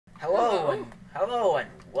Hello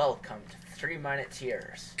and welcome to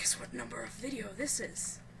The3Mineateer's. Guess what number of video this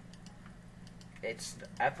is? It's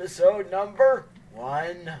episode number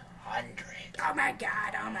 100. Oh my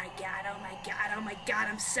god, oh my god, oh my god, oh my god,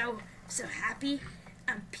 I'm so happy.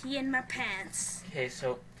 I'm peeing my pants. Okay,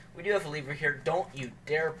 so we do have a lever here. Don't you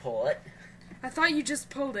dare pull it. I thought you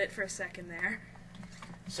just pulled it for a second there.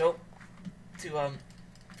 So, to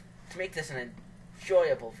make this an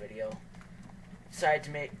enjoyable video, decided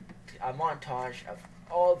to make a montage of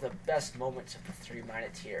all the best moments of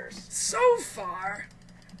The3Mineateer's. So far.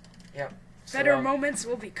 Yep. Better moments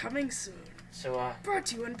will be coming soon. So, brought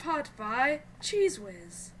to you in part by Cheese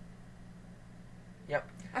Whiz. Yep.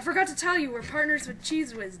 I forgot to tell you, we're partners with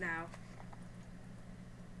Cheese Whiz now.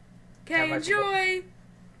 Okay, enjoy! No.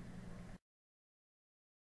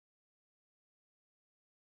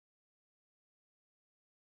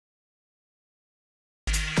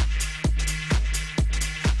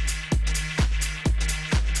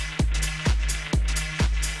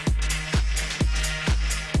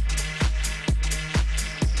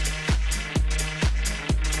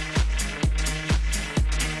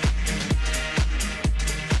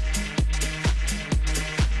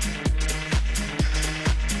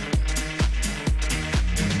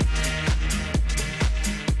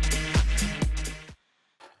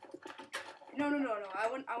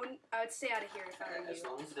 I would stay out of here if I were you. As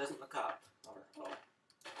long as it doesn't look up.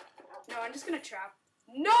 No, I'm just gonna trap.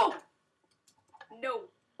 No! No.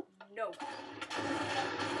 No.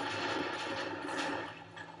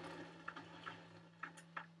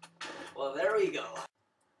 Well, there we go.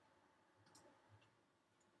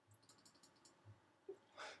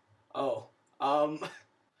 Oh,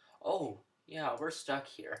 yeah, we're stuck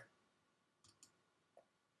here.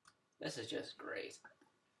 This is just great.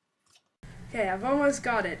 Okay, I've almost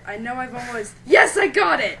got it. I know I've almost... Yes, I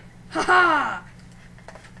got it! Haha!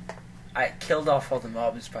 I killed off all the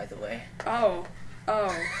mobs, by the way. Oh.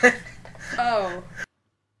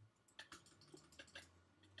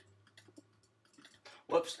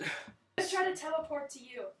 Whoops. Let's try to teleport to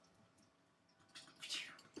you.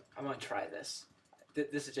 I'm gonna try this.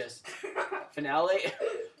 This is just finale.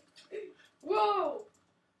 Whoa!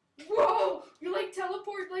 Whoa! You like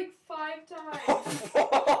teleport like 5 times.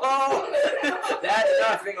 That's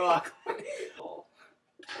nothing, Lachlan.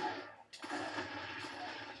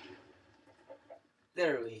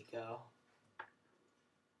 There we go.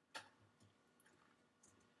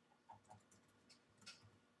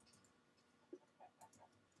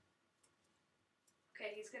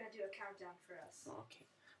 Okay, he's gonna do a countdown for us. Okay.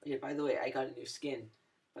 Okay, by the way, I got a new skin,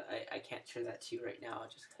 but I can't show that to you right now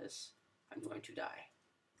just because I'm going to die.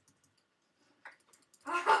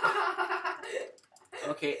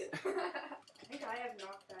 Okay. I think I have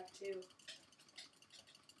knockback too.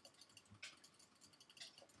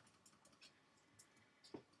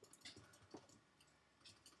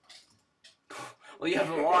 Well, you have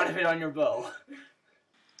a lot of it on your bow.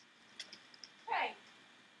 Hey!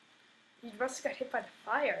 You must have got hit by the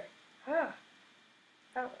fire. Huh.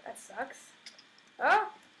 Oh, that sucks.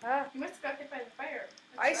 You must have got hit by the fire.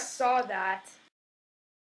 I saw that.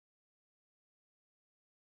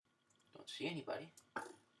 Don't see anybody.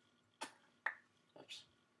 Oops.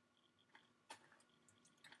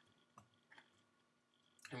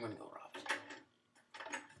 I'm gonna go rob it.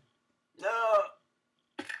 No!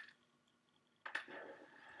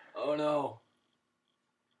 Oh no.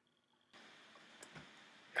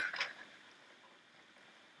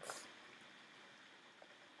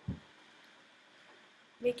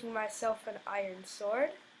 Making myself an iron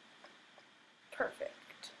sword. Perfect.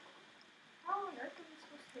 How on earth are we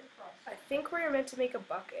supposed to get across? I think we're meant to make a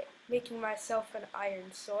bucket. Making myself an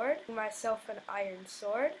iron sword. Myself an iron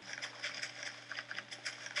sword.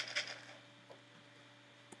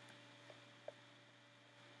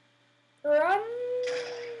 Run!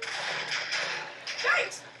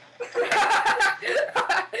 Nice!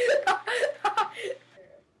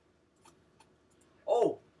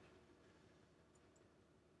 Oh!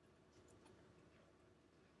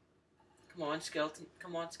 Come on, skeleton.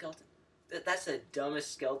 Come on, skeleton. That's the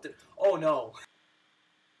dumbest skeleton. Oh no!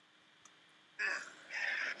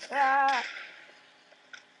 Ah!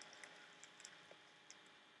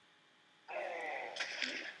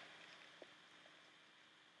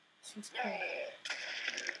 She's cool.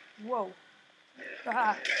 Whoa.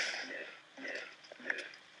 Ah.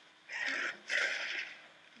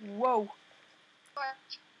 Whoa.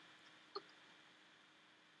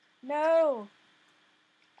 No!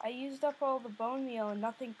 I used up all the bone meal and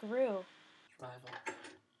nothing grew. Survival.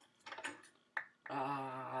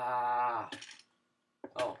 Ah.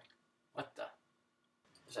 Oh. What the?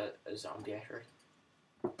 Is that a zombie I heard?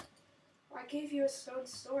 gave you a stone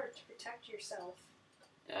sword to protect yourself.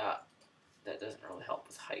 Yeah, that doesn't really help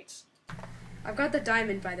with heights. I've got the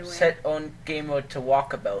diamond, by the way. Set on game mode to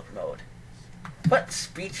walkabout mode. What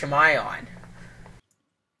speech am I on?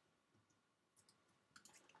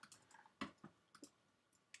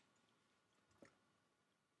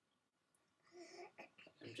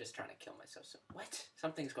 I'm just trying to kill myself. So what?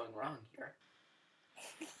 Something's going wrong here.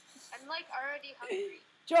 I'm like already hungry.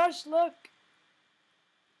 Josh, look!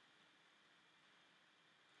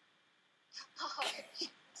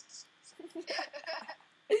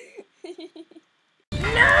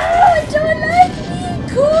 No! Don't like me!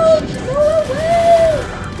 Cool! Throw away!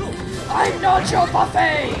 I'm not your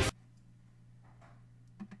buffet!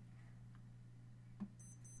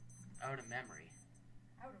 Out of memory.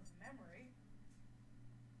 Out of memory?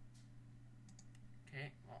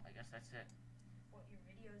 Okay, well, I guess that's it. What, your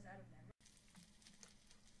video's out of memory?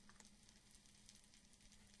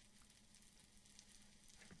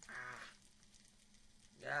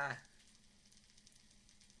 Yeah.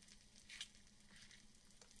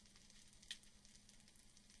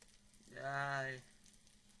 Yeah.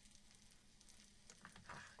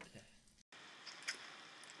 Okay.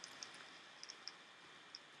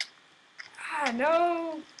 Ah,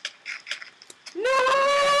 no! No!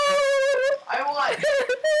 I won!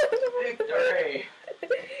 Victory!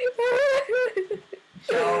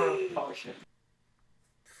 Shower potion.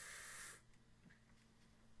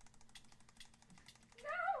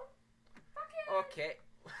 Okay.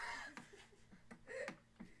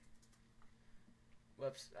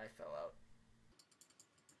 Whoops, I fell out.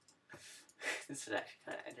 This is actually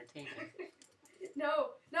kind of entertaining.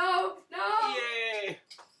 No! No! No! Yay!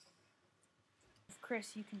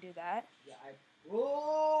 Chris, you can do that. Yeah,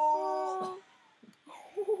 Whoa!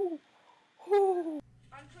 Unclick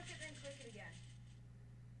it, then click it again.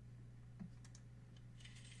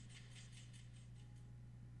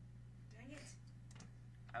 Dang it.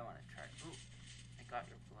 I want to try. Ooh, I got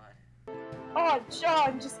your blood. Oh,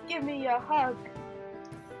 John, just give me a hug.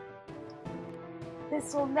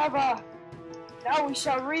 This will never. Now we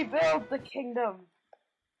shall rebuild the kingdom.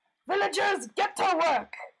 Villagers, get to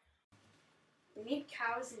work! We need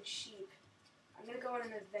cows and sheep. I'm gonna go on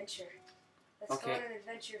an adventure. Let's go on an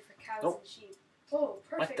adventure for cows Nope. and sheep. Oh,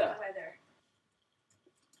 perfect What the? weather.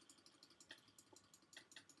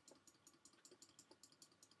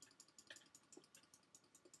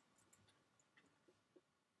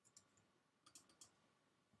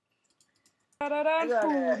 I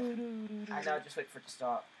know, just wait for it to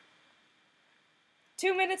stop.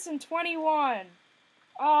 2 minutes and 21. Did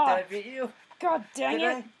Oh, I beat you? God dang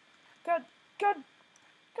Did it. God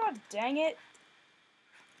dang it.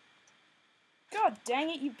 God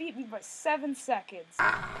dang it, you beat me by 7 seconds.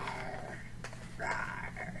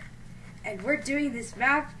 And we're doing this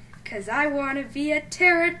map because I want to be a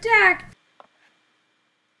pterodactyl.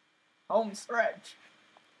 Home stretch.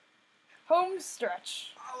 Home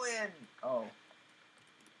stretch. All in. Oh.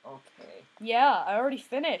 Okay. Yeah, I already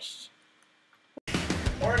finished.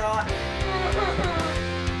 Or not.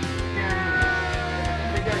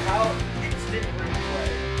 Figure out instant replay.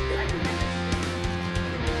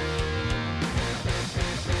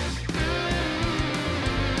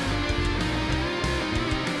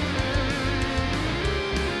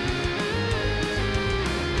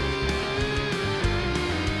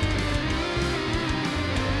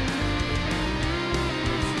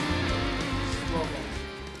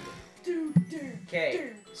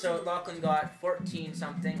 Okay, so Lachlan got 14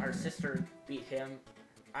 something. Our sister beat him.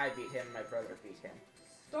 I beat him. My brother beat him.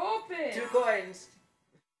 Stop it! 2 coins.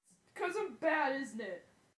 Because I'm bad, isn't it?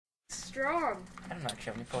 Strong. I don't know if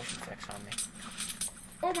you have any potion effects on me.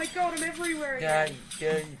 Oh my god, I'm everywhere again.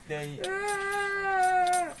 Die.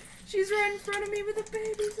 Ah, she's right in front of me with a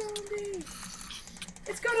baby zombie.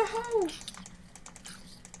 It's got a hoe.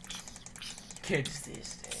 Kids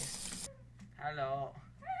these days. Hello.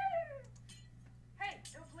 Hey,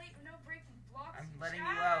 no breaking blocks. I'm letting you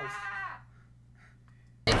out.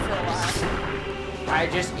 I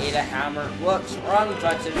just ate a hammer. Whoops, wrong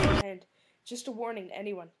button. And just a warning to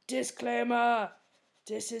anyone. Disclaimer.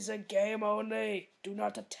 This is a game only. Do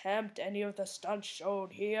not attempt any of the stunts shown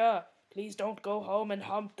here. Please don't go home and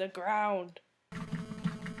hump the ground.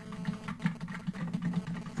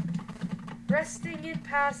 Resting in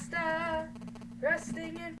pasta.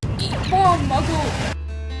 Resting in... Eat more, muggle!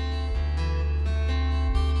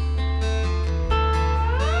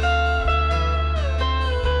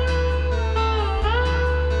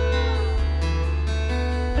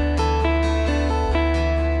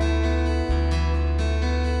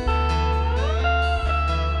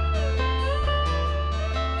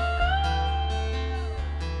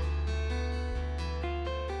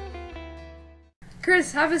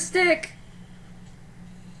 Chris, have a stick.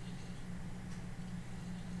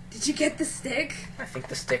 Did you get the stick? I think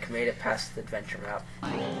the stick made it past the adventure map.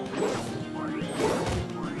 I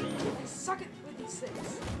suck at with these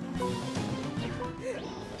things.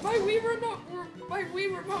 My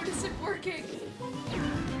Wii remote isn't working.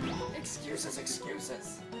 Excuses,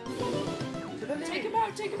 excuses. Take him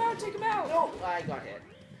out, take him out, take him out. No, I got hit.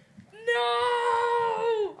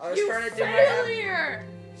 No! I was You trying to do my failure!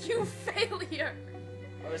 You failure!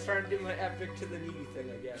 I was trying to do my epic to the knee thing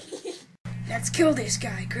again. Let's kill this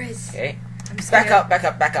guy, Chris. Okay. I'm Back scared. up, back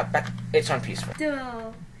up, back up, back up. It's on peaceful.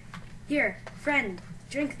 Still. Here, friend,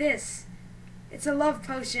 drink this. It's a love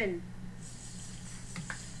potion.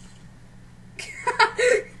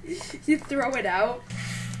 You throw it out.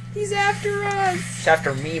 He's after us. It's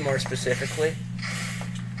after me, more specifically.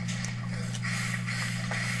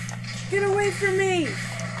 Get away from me.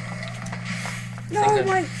 No, Think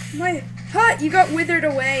my hut, you got withered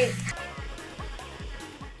away.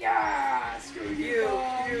 Yeah, screw you.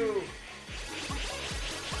 You.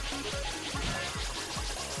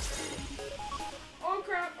 Oh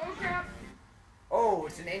crap, oh crap. Oh,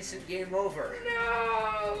 it's an instant game over.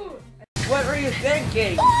 No. What were you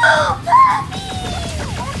thinking?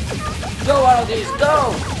 Go, Aldies,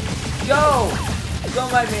 go! Go! Go,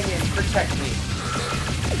 my minions, protect me.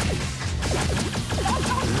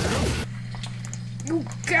 You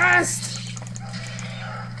gust.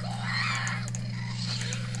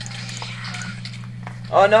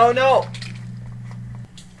 Oh, no, no!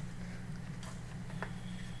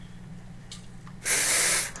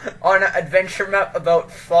 On an adventure map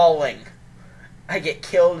about falling, I get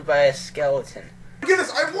killed by a skeleton.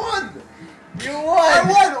 Goodness, I won! You I won!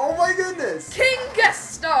 won! Oh my goodness! King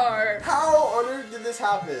Guest Star. How on earth did this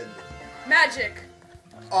happen? Magic.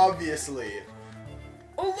 Obviously.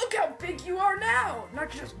 Oh, look how big you are now.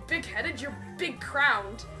 Not just big-headed, you're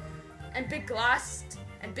big-crowned. And big-glassed.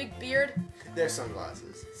 And big beard. They're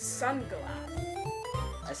sunglasses. Sunglass.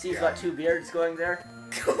 I see you've got two beards going there.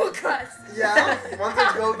 Cool glass. Yeah? One's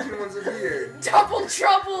a goatee, one's a beard. Double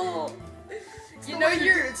trouble. You know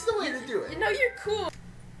you're. It's the way to do it. You know you're cool.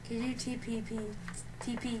 Can you TPP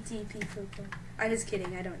poo poo? I'm just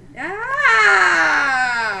kidding. I don't. Ah!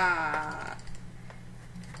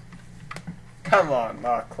 Come on,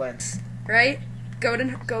 Lachlan. Right?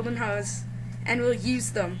 Golden hose, and we'll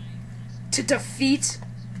use them to defeat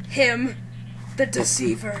him, the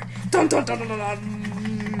deceiver. Dun dun dun dun dun.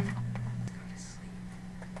 dun.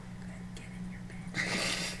 Get in your bed.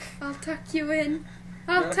 I'll tuck you in.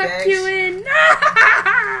 I'll No, tuck thanks. you in.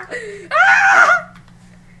 Ah! Ah!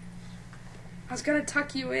 I was gonna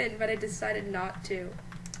tuck you in, but I decided not to.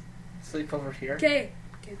 Sleep over here. Okay,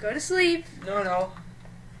 go to sleep. No, no.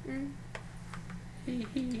 Mm.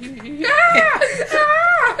 Ah!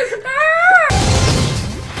 Ah! Ah!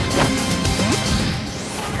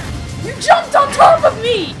 You jumped on top of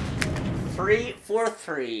me! 3 for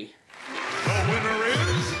 3. The winner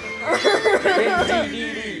is...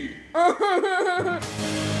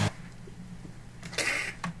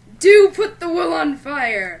 Do put the wool on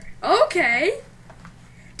fire. Okay.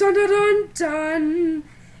 Dun dun dun dun.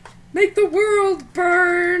 Make the world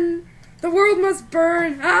burn. The world must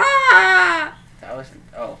burn. Ah! That was...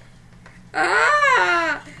 Oh.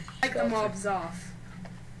 Ah! Like the mob's off.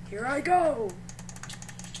 Here I go.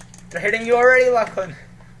 They're hitting you already, Lachlan.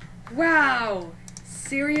 Wow.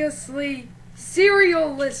 Seriously?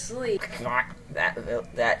 Serialistly.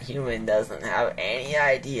 That human doesn't have any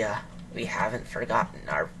idea. We haven't forgotten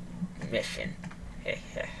our mission.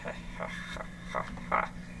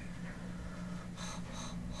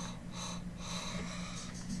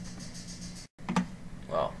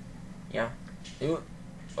 Well, yeah. Ooh,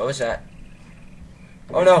 what was that?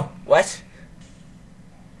 Oh no! What?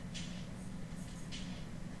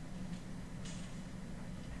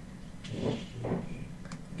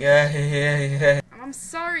 Yeah. I'm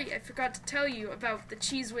sorry I forgot to tell you about the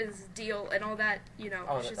Cheese Whiz deal and all that, you know.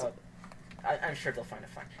 I'm sure they'll find it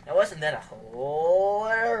fun. Now, wasn't that a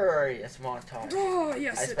hilarious montage? Oh,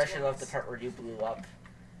 yes, I especially it love was. the part where you blew up,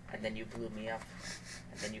 and then you blew me up,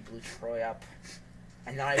 and then you blew Troy up,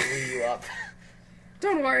 and then I blew you up.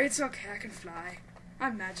 Don't worry, it's okay, I can fly.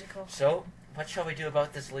 I'm magical. So, what shall we do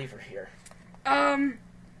about this lever here? Do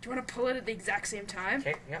you want to pull it at the exact same time?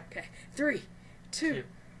 Okay, yep. Okay, 3, 2,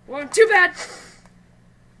 1. Too bad!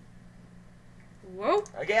 Whoa.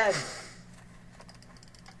 Again!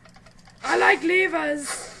 I like levers!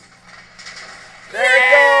 There it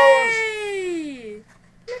goes! Yay!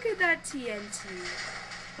 Look at that TNT.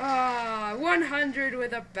 Ah, 100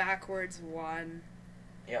 with a backwards 1.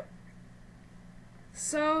 Yep.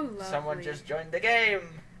 So lovely. Someone just joined the game!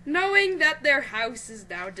 knowing that their house is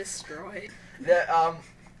now destroyed.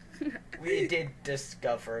 We did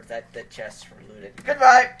discover that the chests were looted.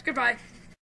 Goodbye! Goodbye.